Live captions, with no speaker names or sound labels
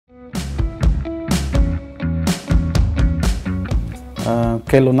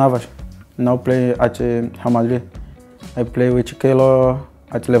Keylor Navas now play at Real Madrid. I play with Keylor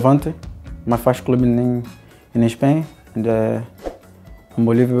at Levante, my first club in Spain. And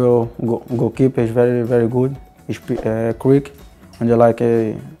unbelievable goalkeeper, is very good. He's quick, and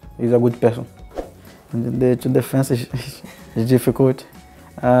he's a good person. And the defense is difficult.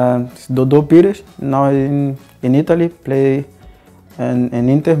 Dodo Pires now in Italy play in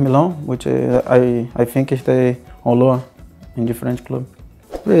Inter Milan, which I think is the on loan in different club.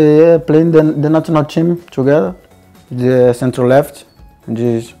 We playing the national team together, the central left, and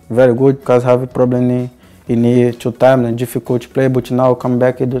is very good because have a problem in knee 2 times and difficult to play, but now come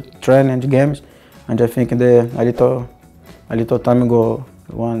back in the training and games, and I think a little time ago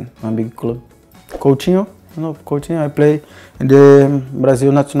one big club. Coutinho, Coutinho, I play in the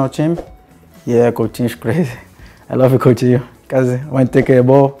Brazil national team. Yeah, Coutinho is crazy. I love Coutinho because when I take a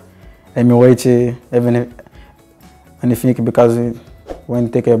ball, I may wait even anything, because when you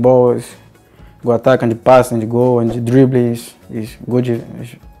take a ball, go attack and pass and go and dribble is good,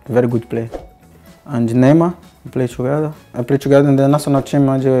 is very good play. And Neymar, we play together. I play together in the national team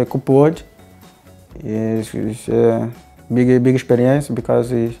and the Cup World. It's a big experience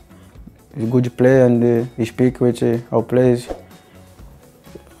because he's good play and he speak with our players.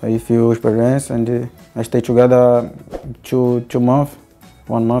 I feel experience and I stay together 2 months,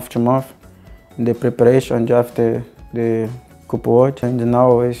 1 month, 2 months in the preparation and after the Cup World. And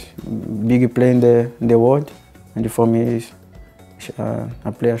now is big play in the world, and for me is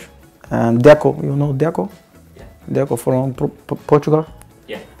a player. And Deco, you know Deco? Yeah. Deco from Portugal.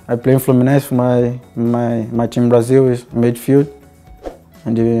 Yeah. I play in Fluminense. My team Brazil is midfield,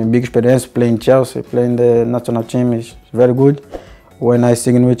 and the big experience playing Chelsea, playing the national team is very good. When I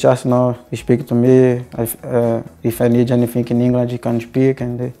sing with Arsenal, he speak to me. If I need anything in England, he can speak.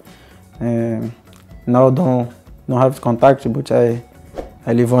 And now don't have contact, but I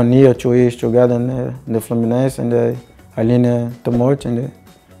live 1 year, 2 years together in the Fluminense, and I learn too much, and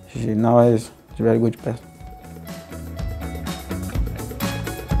now is a very good person.